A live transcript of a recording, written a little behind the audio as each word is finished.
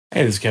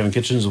Hey, this is Kevin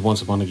Kitchens of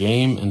Once Upon a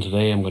Game, and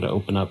today I'm going to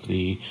open up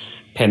the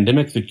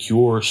Pandemic the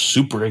Cure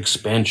Super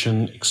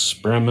Expansion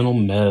Experimental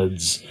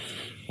Meds.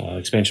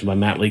 Expansion by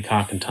Matt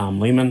Leacock and Tom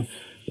Lehman.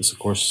 This, of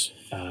course,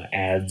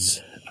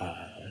 adds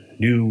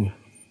new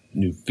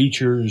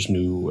features,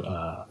 new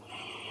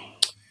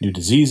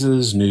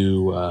diseases,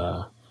 new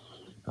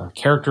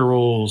character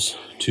roles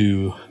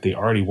to the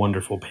already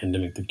wonderful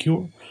Pandemic the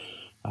Cure.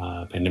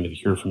 Pandemic the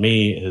Cure for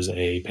me is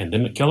a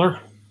pandemic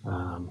killer.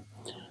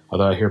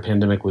 Although I hear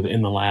Pandemic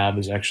within the lab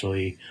is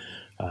actually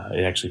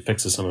it actually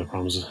fixes some of the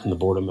problems in the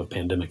boredom of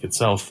Pandemic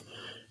itself.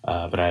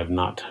 But I have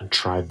not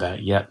tried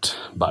that yet.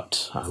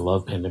 But I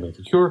love Pandemic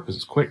the Cure because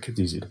it's quick, it's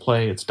easy to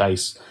play, it's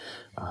dice,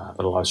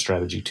 but a lot of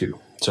strategy too.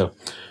 So,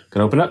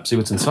 gonna open up, see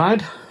what's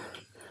inside.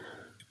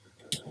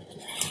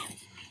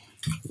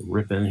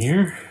 Rip in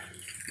here.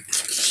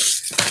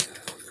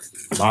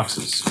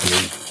 Boxes. I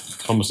mean,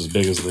 it's almost as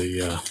big as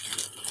the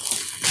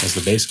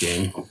base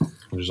game,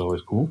 which is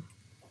always cool.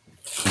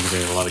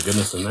 There's a lot of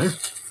goodness in there.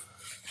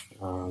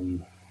 So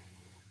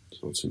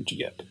let's see what you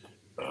get.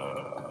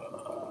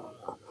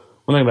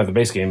 One thing about the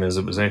base game is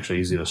it was actually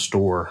easy to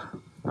store.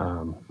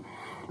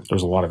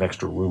 There's a lot of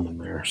extra room in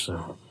there,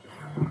 so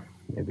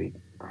maybe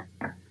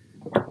I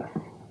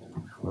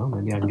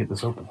can get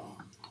this open.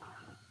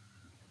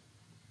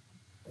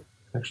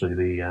 Actually,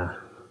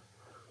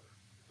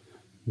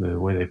 the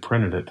way they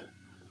printed it,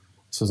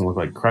 this doesn't look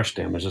like crush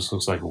damage. This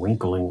looks like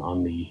wrinkling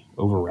on the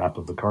overwrap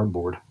of the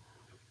cardboard.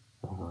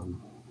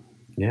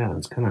 Yeah,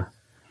 it's kind of a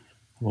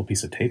little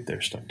piece of tape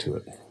there stuck to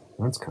it.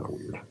 That's kind of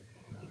weird.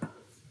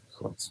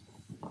 So let's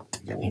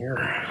dig in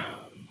here.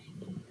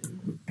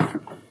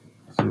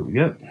 See what we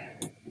get.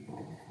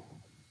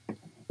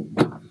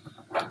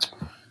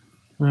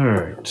 All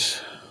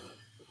right.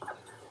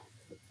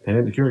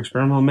 Pandemic the Cure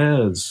Experimental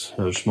Meds.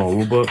 Another small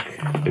rule book,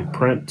 big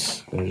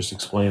print. They just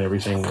explain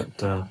everything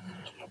that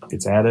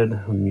gets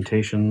added,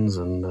 mutations,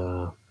 and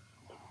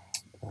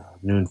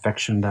new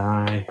infection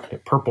die.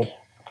 Get purple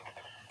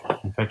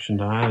infection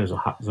die. There's a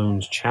Hot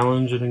Zones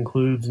challenge it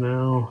includes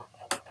now.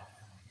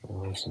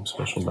 Some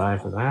special die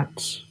for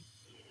that.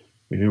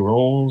 Your new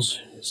roles.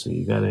 So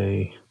you got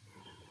a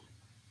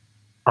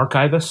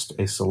archivist,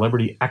 a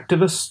celebrity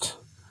activist,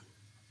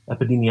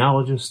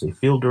 epidemiologist, a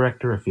field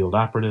director, a field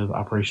operative,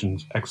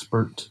 operations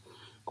expert,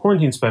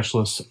 quarantine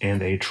specialist,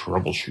 and a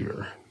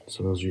troubleshooter.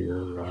 So those are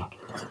your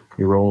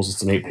roles.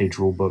 It's an 8-page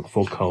rule book,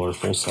 full color,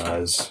 full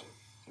size.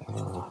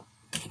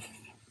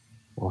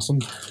 Awesome.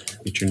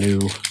 Get your new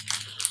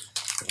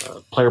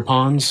player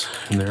pawns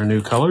in their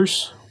new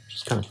colors, which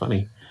is kind of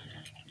funny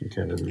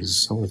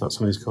because I would have thought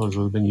some of these colors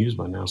would have been used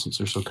by now since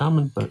they're so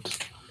common,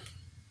 but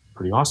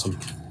pretty awesome.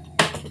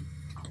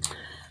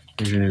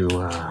 Here's your new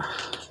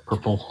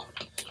purple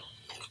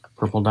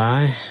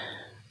die.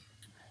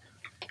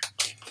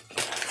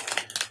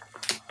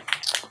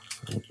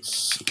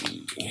 Let's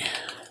see.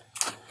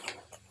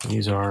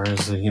 These are,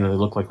 as they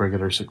look like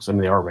regular six. I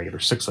mean, they are regular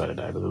 6-sided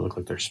die, but they look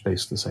like they're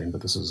spaced the same.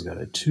 But this has got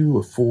a 2,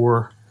 a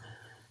 4,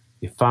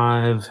 a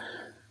 5,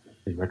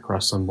 the Red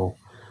Cross symbol,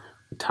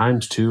 a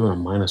 ×2, and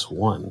a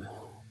 -1.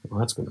 Well,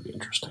 that's going to be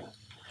interesting.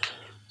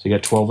 So you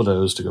got 12 of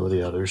those to go with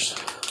the others.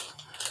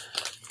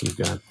 You've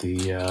got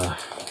the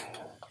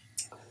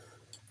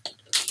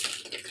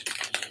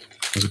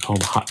what's it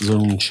called? The Hot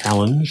Zone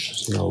Challenge.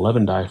 So you got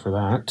 11 die for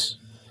that.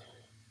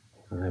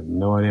 I have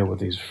no idea what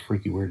these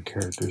freaky weird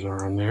characters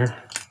are on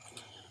there,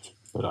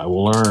 but I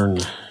will learn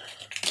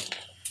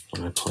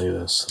when I play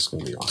this. It's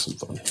going to be awesome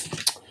fun.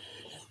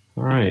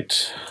 All right,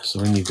 so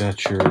then you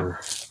got 4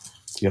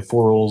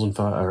 rolls and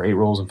 5, or 8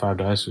 rolls and 5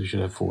 dice, so you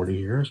should have 40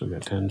 here. So we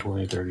got 10,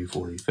 20, 30,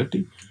 40,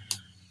 50.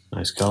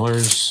 Nice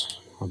colors.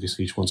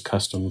 Obviously, each one's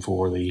custom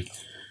for the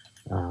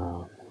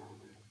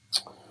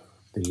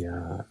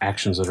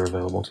actions that are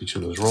available to each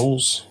of those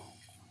rolls.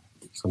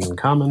 Some in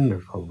common,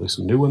 there's probably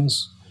some new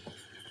ones.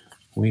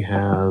 We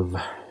have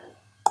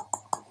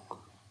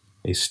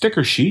a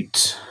sticker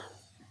sheet,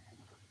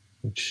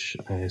 which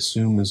I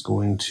assume is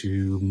going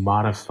to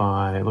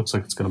modify. It looks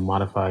like it's going to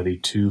modify the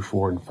 2,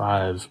 4, and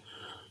 5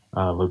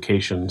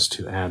 locations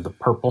to add the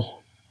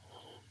purple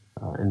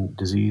and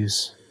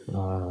disease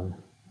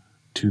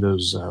to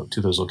those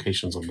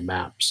locations on the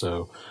map.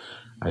 So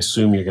I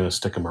assume you're going to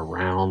stick them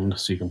around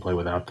so you can play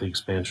without the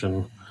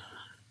expansion.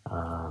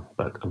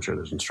 But I'm sure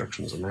there's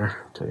instructions in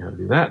there to tell you how to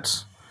do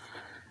that.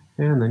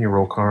 And then your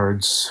roll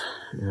cards.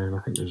 And I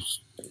think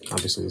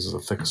obviously this is a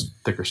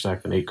thicker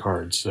stack than 8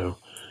 cards, so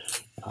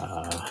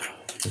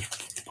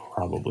there's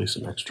probably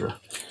some extra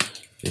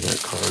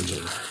event cards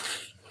or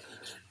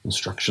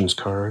instructions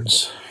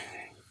cards.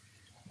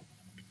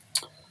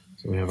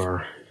 So we have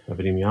our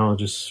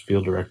epidemiologist,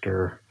 field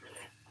director,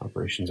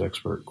 operations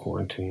expert,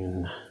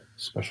 quarantine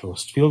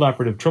specialist, field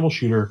operative,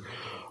 troubleshooter,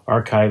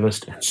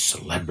 archivist, and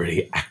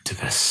celebrity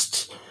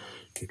activist.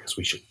 Because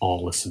we should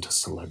all listen to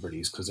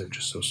celebrities because they're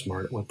just so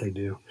smart at what they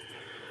do.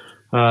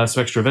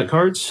 Some extra event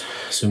cards.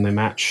 Assume they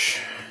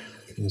match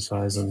in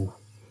size and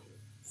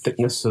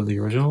thickness of the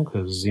original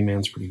because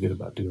Z-Man's pretty good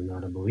about doing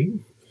that, I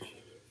believe.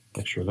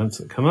 Extra events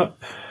that come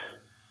up.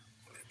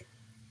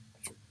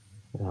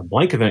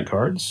 Blank event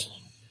cards,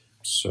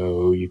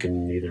 so you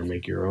can either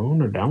make your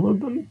own or download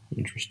them.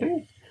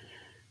 Interesting.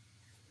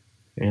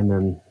 And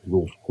then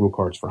rule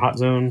cards for Hot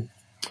Zone,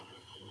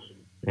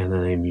 and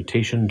then a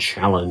mutation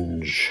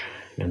challenge,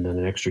 and then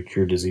an extra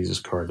cure diseases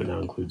card that now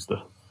includes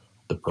the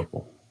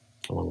purple,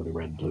 along with the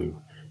red, blue,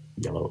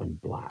 yellow, and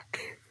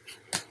black.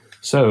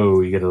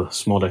 So you get a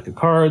small deck of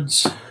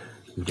cards,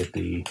 you get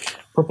the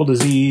purple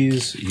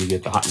disease, you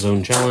get the Hot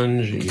Zone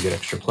challenge, you get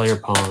extra player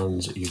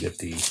pawns, you get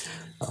the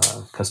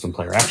custom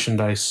player action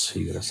dice,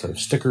 you get a set of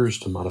stickers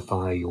to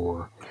modify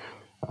your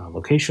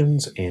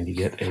locations, and you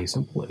get a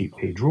simple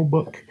 8-page rule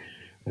book.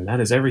 And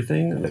that is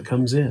everything that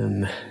comes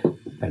in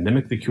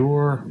Pandemic the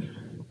Cure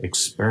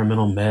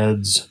Experimental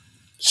Meds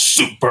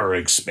Super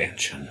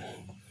Expansion.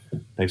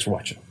 Thanks for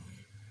watching.